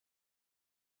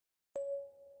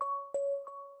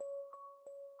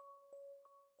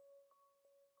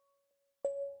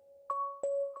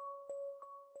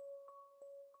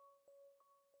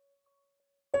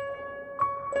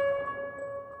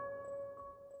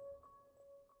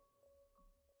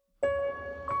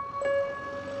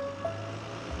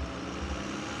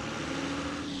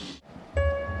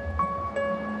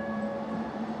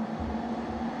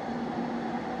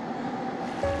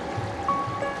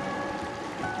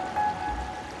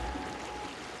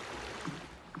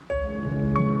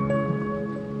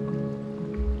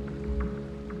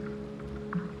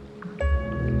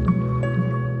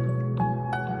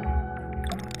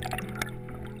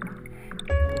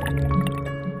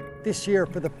This year,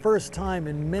 for the first time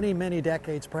in many, many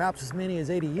decades, perhaps as many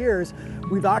as 80 years,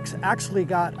 we've actually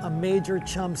got a major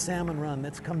chum salmon run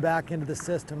that's come back into the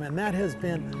system, and that has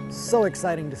been so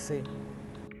exciting to see.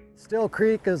 Still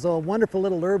Creek is a wonderful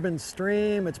little urban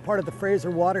stream. It's part of the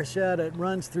Fraser watershed. It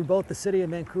runs through both the city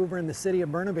of Vancouver and the city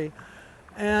of Burnaby.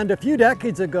 And a few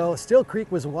decades ago, Still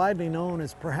Creek was widely known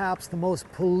as perhaps the most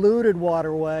polluted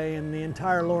waterway in the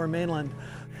entire Lower Mainland.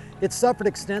 It suffered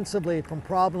extensively from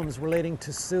problems relating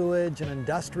to sewage and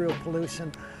industrial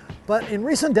pollution. But in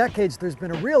recent decades, there's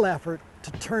been a real effort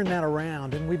to turn that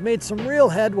around. And we've made some real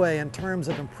headway in terms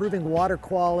of improving water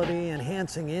quality,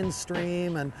 enhancing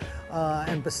in-stream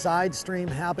and beside-stream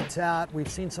habitat. We've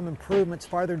seen some improvements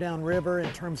farther downriver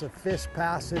in terms of fish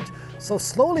passage. So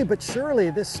slowly but surely,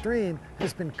 this stream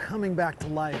has been coming back to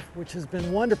life, which has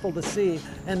been wonderful to see.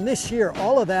 And this year,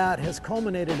 all of that has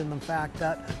culminated in the fact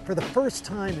that for the first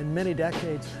time in many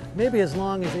decades, maybe as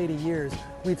long as 80 years,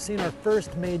 we've seen our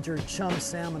first major chum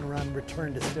salmon run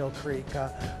return to Still Creek,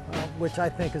 which I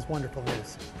think is wonderful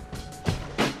news.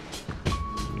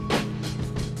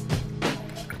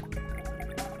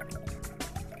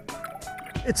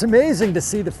 It's amazing to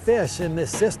see the fish in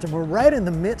this system. We're right in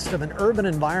the midst of an urban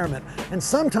environment, and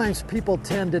sometimes people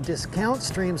tend to discount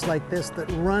streams like this that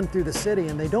run through the city,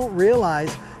 and they don't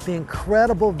realize the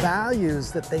incredible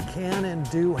values that they can and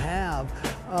do have.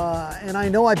 And I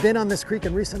know I've been on this creek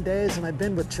in recent days, and I've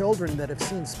been with children that have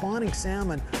seen spawning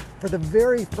salmon for the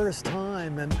very first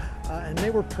time, and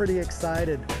they were pretty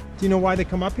excited. Do you know why they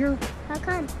come up here? How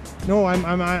come? No, I'm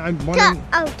wondering.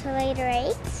 To lay their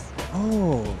eggs.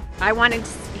 Oh. I wanted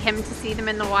him to see them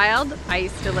in the wild. I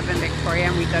used to live in Victoria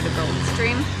and we go to Gold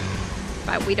Stream,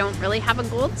 but we don't really have a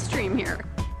Gold Stream here.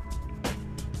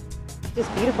 It's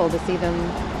beautiful to see them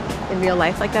in real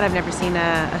life like that. I've never seen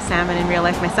a salmon in real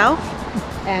life myself,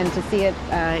 and to see it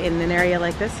in an area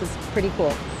like this is pretty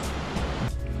cool.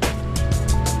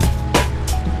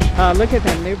 Look at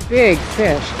them, they're big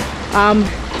fish.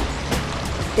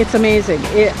 It's amazing.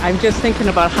 I'm just thinking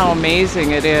about how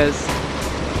amazing it is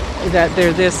that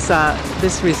they're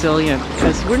this resilient,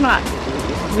 because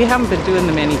we haven't been doing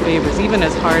them any favors. Even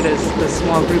as hard as the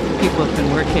small group of people have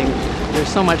been working,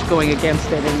 there's so much going against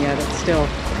it, and yet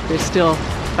they're still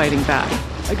fighting back.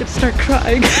 I could start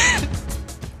crying.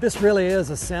 This really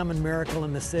is a salmon miracle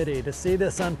in the city. To see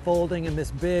this unfolding in this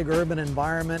big urban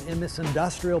environment, in this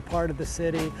industrial part of the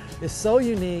city, is so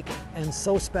unique and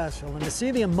so special. And to see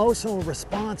the emotional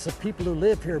response of people who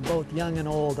live here, both young and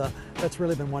old, that's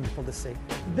really been wonderful to see.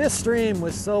 This stream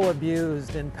was so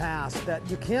abused in past that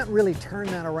you can't really turn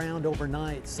that around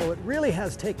overnight. So it really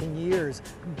has taken years,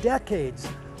 decades,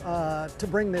 to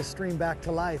bring this stream back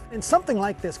to life. And something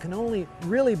like this can only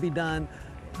really be done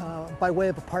by way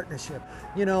of a partnership.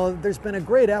 You know, there's been a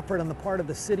great effort on the part of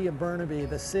the city of Burnaby,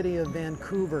 the city of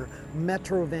Vancouver,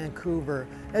 Metro Vancouver,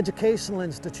 educational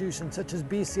institutions such as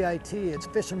BCIT, its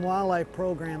Fish and Wildlife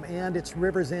Program, and its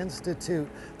Rivers Institute.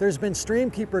 There's been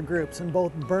streamkeeper groups in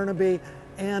both Burnaby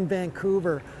and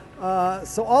Vancouver.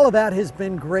 So all of that has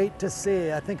been great to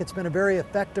see. I think it's been a very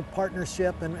effective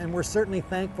partnership, and we're certainly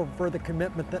thankful for the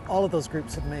commitment that all of those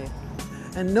groups have made.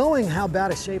 And knowing how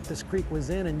bad a shape this creek was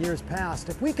in years past,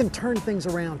 if we can turn things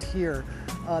around here,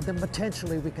 then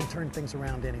potentially we can turn things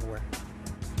around anywhere.